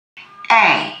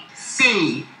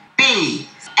A.C.B.A.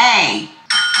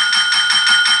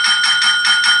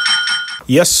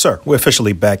 Yes, sir. We're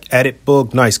officially back at it.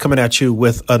 Boog Nice coming at you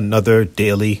with another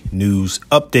daily news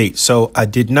update. So I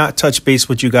did not touch base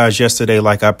with you guys yesterday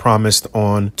like I promised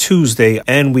on Tuesday,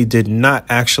 and we did not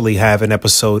actually have an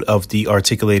episode of the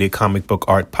Articulated Comic Book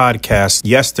Art podcast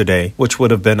yesterday, which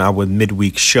would have been our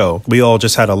midweek show. We all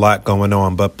just had a lot going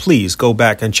on, but please go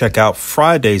back and check out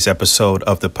Friday's episode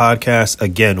of the podcast.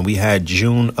 Again, we had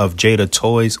June of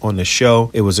JadaToys on the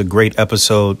show. It was a great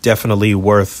episode, definitely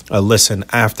worth a listen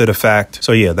after the fact.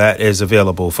 So yeah, that is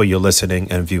available for your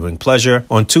listening and viewing pleasure.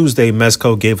 On Tuesday,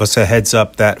 Mezco gave us a heads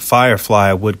up that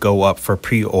Firefly would go up for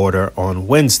pre-order on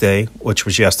Wednesday, which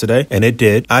was yesterday, and it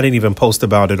did. I didn't even post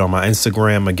about it on my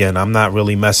Instagram. Again, I'm not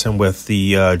really messing with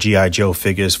the G.I. Joe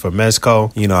figures for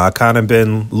Mezco. You know, I kind of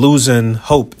been losing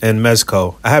hope in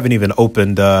Mezco. I haven't even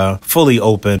fully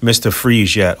opened Mr.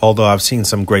 Freeze yet, although I've seen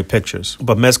some great pictures.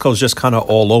 But Mezco's just kind of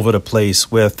all over the place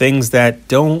with things that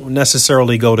don't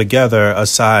necessarily go together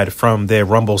aside from their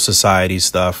Rumble Society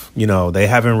stuff. You know, they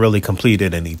haven't really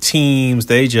completed any teams.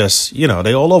 They just, you know,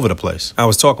 they all over the place. I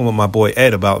was talking with my boy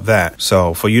Ed about that.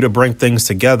 So for you to bring things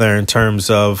together in terms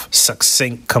of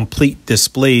succinct, complete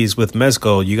displays with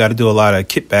Mezco, you got to do a lot of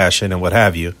kit bashing and what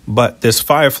have you. But this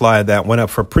Firefly that went up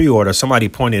for pre-order, somebody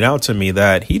pointed out to me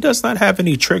that he does not have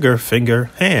any trigger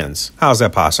finger hands. How's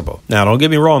that possible? Now, don't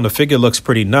get me wrong. The figure looks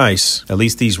pretty nice. At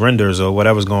least these renders or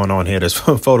whatever's going on here, this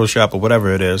Photoshop or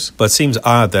whatever it is. But it seems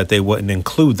odd that they wouldn't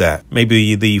include that.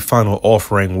 Maybe the final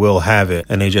offering will have it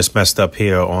and they just messed up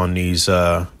here on these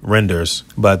renders.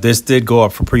 But this did go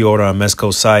up for pre-order on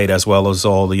Mezco's site as well as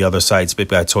all the other sites, Big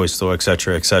Bad Toy Store,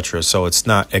 etc., etc. So it's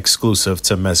not exclusive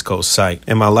to Mezco's site.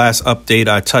 In my last update,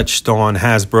 I touched on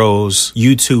Hasbro's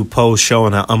YouTube post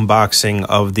showing an unboxing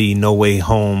of the No Way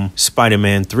Home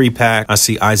Spider-Man 3-pack. I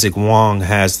see Isaac Wong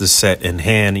has the set in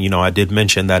hand. You know, I did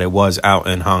mention that it was out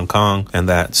in Hong Kong and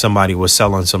that somebody was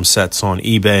selling some sets on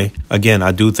eBay. Again,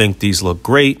 I do think these look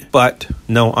great, but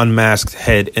no unmasked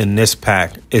head in this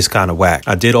pack is kind of whack.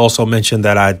 I did also mention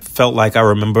that I felt like I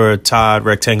remember Todd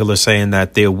Rectangular saying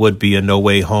that there would be a No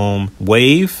Way Home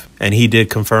wave, and he did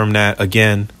confirm that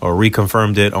again, or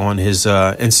reconfirmed it on his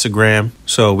Instagram.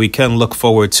 So we can look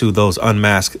forward to those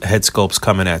unmasked head sculpts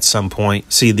coming at some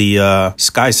point. See the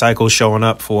Sky Cycle showing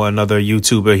up for another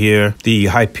YouTuber here. The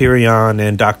Hyperion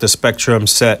and Dr. Spectrum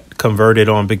set converted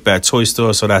on Big Bad Toy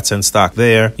Store, so that's in stock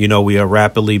there. You know, we are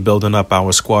rapidly building up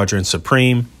our Squadron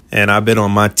Supreme. And I've been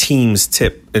on my team's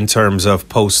tip in terms of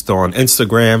posts on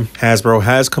Instagram. Hasbro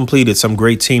has completed some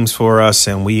great teams for us,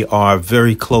 and we are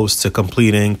very close to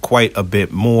completing quite a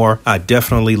bit more. I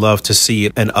definitely love to see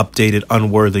an updated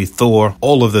Unworthy Thor,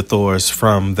 all of the Thors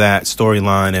from that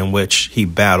storyline in which he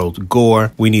battled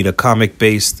Gore. We need a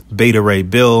comic-based Beta Ray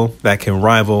Bill that can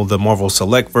rival the Marvel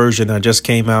Select version that just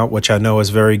came out, which I know is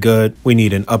very good. We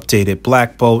need an updated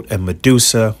Black Bolt and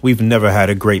Medusa. We've never had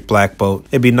a great Black Bolt.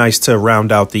 It'd be nice to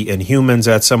round out the Inhumans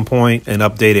at some point. An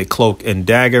updated Cloak and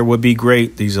Dagger would be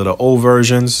great. These are the old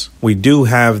versions. We do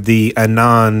have the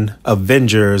Anon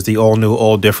Avengers, the all new,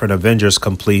 all different Avengers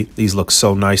complete. These look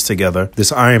so nice together.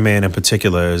 This Iron Man in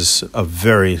particular is a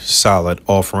very solid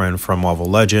offering from Marvel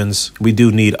Legends. We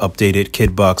do need updated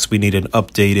Kid Bucks. We need an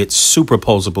updated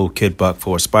superposable Kid Buck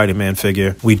for a Spider-Man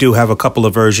figure. We do have a couple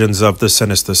of versions of the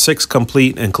Sinister Six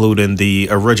complete, including the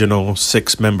original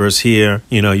 6 members here.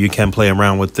 You know, you can play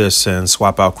around with this and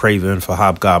swap out Kraven for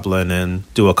Hobgoblin and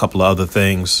do a couple of other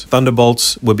things.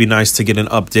 Thunderbolts would be nice to get an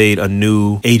update, a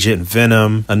new Agent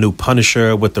Venom, a new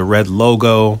Punisher with the red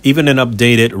logo, even an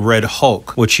updated Red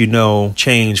Hulk, which, you know,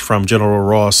 changed from General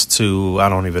Ross to, I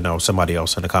don't even know, somebody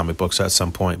else in the comic books at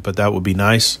some point, but that would be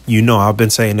nice. You know, I've been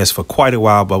saying this for quite a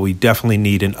while, but we definitely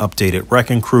need an updated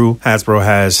Wrecking Crew. Hasbro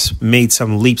has made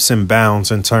some leaps and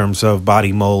bounds in terms of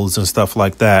body molds and stuff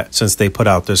like that since they put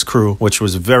out this crew, which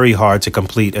was very hard to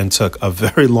complete and took a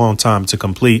very long time to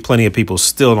complete. Plenty of people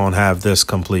still don't have this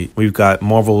complete. We've got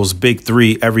Marvel's Big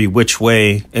 3 every which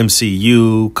way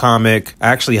MCU comic.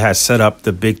 Actually has set up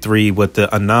the Big 3 with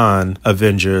the Anon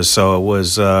Avengers. So it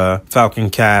was Falcon,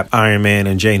 Cap, Iron Man,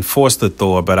 and Jane Foster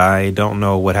Thor, but I don't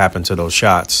know what happened to those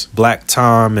shots. Black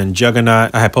Tom and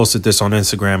Juggernaut. I had posted this on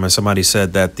Instagram and somebody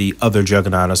said that the other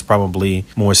Juggernaut is probably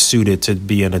more suited to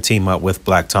be in a team up with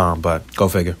Black Tom, but go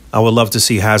figure. I would love to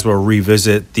see Hasbro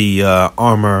revisit the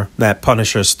armor that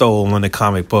Punisher stole in the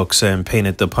comic books and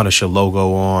painted the Punisher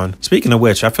logo on. Speaking of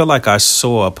which, I feel like I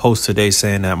saw a post today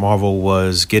saying that Marvel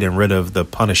was getting rid of the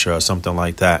Punisher or something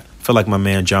like that. I feel like my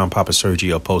man John Papa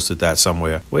Sergio posted that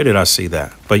somewhere. Where did I see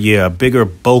that? But yeah, bigger,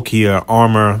 bulkier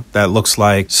armor that looks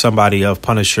like somebody of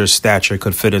Punisher's stature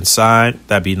could fit inside.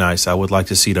 That'd be nice. I would like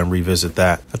to see them revisit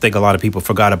that. I think a lot of people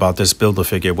forgot about this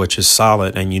Build-A-Figure, which is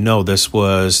solid. And you know, this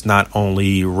was not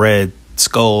only Red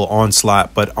Skull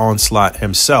Onslaught, but Onslaught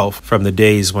himself from the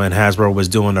days when Hasbro was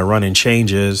doing the running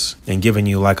changes and giving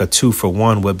you like a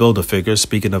 2-for-1 with Build-A-Figures.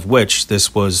 Speaking of which,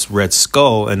 this was Red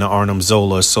Skull in the Arnim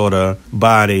Zola sort of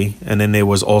body, and then there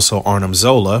was also Arnim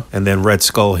Zola, and then Red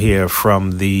Skull here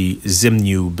from the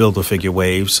Zimnu Build-A-Figure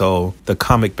wave. So the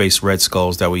comic-based Red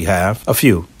Skulls that we have, a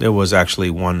few. There was actually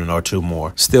 1 or 2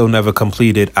 more. Still never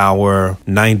completed our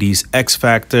 90s X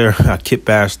Factor. I kit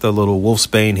bashed the little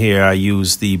Wolfsbane here. I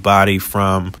used the body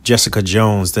from Jessica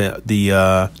Jones, the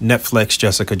Netflix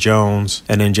Jessica Jones,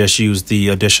 and then just used the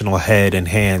additional head and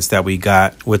hands that we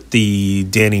got with the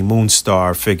Danny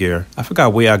Moonstar figure. I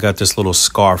forgot where I got this little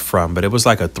scarf from, but it was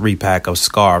like a 3-pack of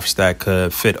scarves that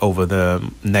could fit over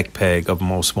the neck peg of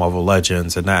most Marvel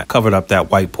Legends, and that covered up that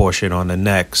white portion on the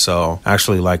neck. So I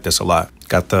actually like this a lot.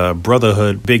 Got the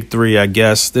Brotherhood Big 3, I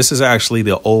guess. This is actually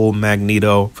the old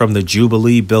Magneto from the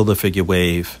Jubilee Build-A-Figure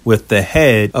wave with the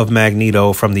head of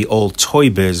Magneto from the old Toy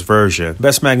Biz version.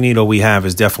 Best Magneto we have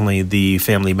is definitely the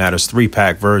Family Matters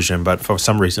 3-pack version, but for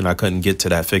some reason I couldn't get to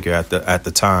that figure at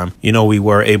the time. You know, we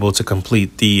were able to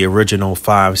complete the original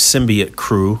 5 symbiote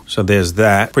crew, so there's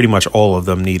that. Pretty much all of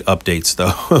them need updates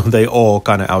though. They all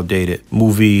kind of outdated.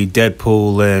 Movie,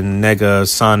 Deadpool, and Nega,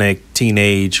 Sonic,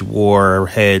 Teenage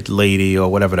Warhead Lady,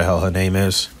 or whatever the hell her name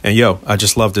is. And yo, I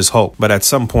just love this Hulk. But at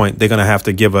some point, they're going to have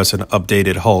to give us an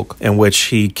updated Hulk in which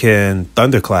he can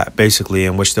thunderclap, basically,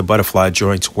 in which the butterfly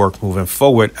joints work moving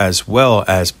forward as well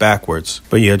as backwards.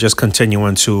 But yeah, just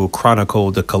continuing to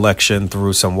chronicle the collection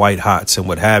through some white hots and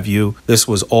what have you. This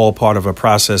was all part of a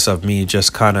process of me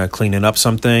just kind of cleaning up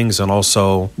some things and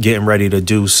also getting ready to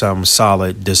do some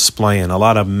solid displaying. A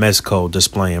lot of Mezco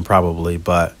displaying probably,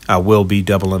 but I will be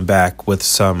doubling back with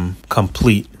some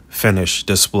complete finished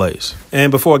displays.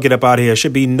 And before I get up out of here, it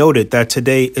should be noted that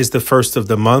today is the 1st of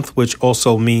the month, which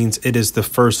also means it is the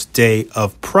first day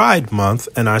of Pride Month.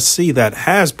 And I see that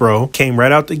Hasbro came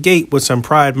right out the gate with some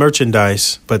Pride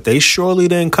merchandise, but they surely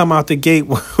didn't come out the gate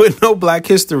with no Black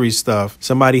History stuff.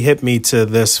 Somebody hit me to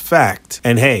this fact.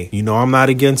 And hey, you know, I'm not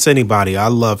against anybody. I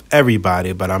love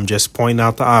everybody, but I'm just pointing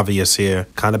out the obvious here.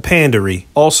 Kind of pandery.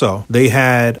 Also, they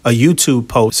had a YouTube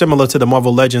post similar to the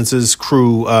Marvel Legends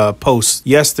crew post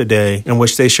yesterday, in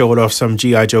which they showed off some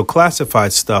G.I. Joe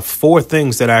classified stuff. 4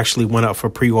 things that actually went up for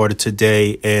pre-order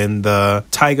today in the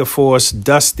Tiger Force,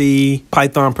 Dusty,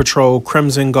 Python Patrol,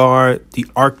 Crimson Guard, the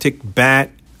Arctic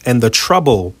Bat, and the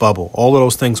Trouble Bubble. All of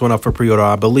those things went up for pre-order.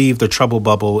 I believe the Trouble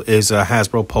Bubble is a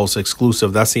Hasbro Pulse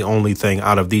exclusive. That's the only thing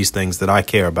out of these things that I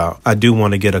care about. I do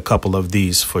want to get a couple of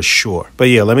these for sure. But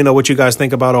yeah, let me know what you guys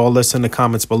think about all this in the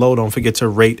comments below. Don't forget to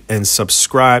rate and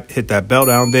subscribe. Hit that bell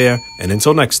down there. And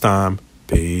until next time,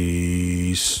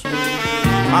 peace.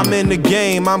 I'm in the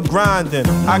game, I'm grinding,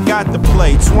 I got to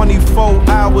play 24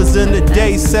 hours in a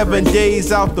day, 7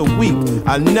 days out the week,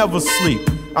 I never sleep.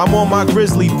 I'm on my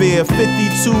grizzly bear,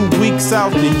 52 weeks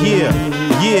out the year,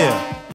 yeah.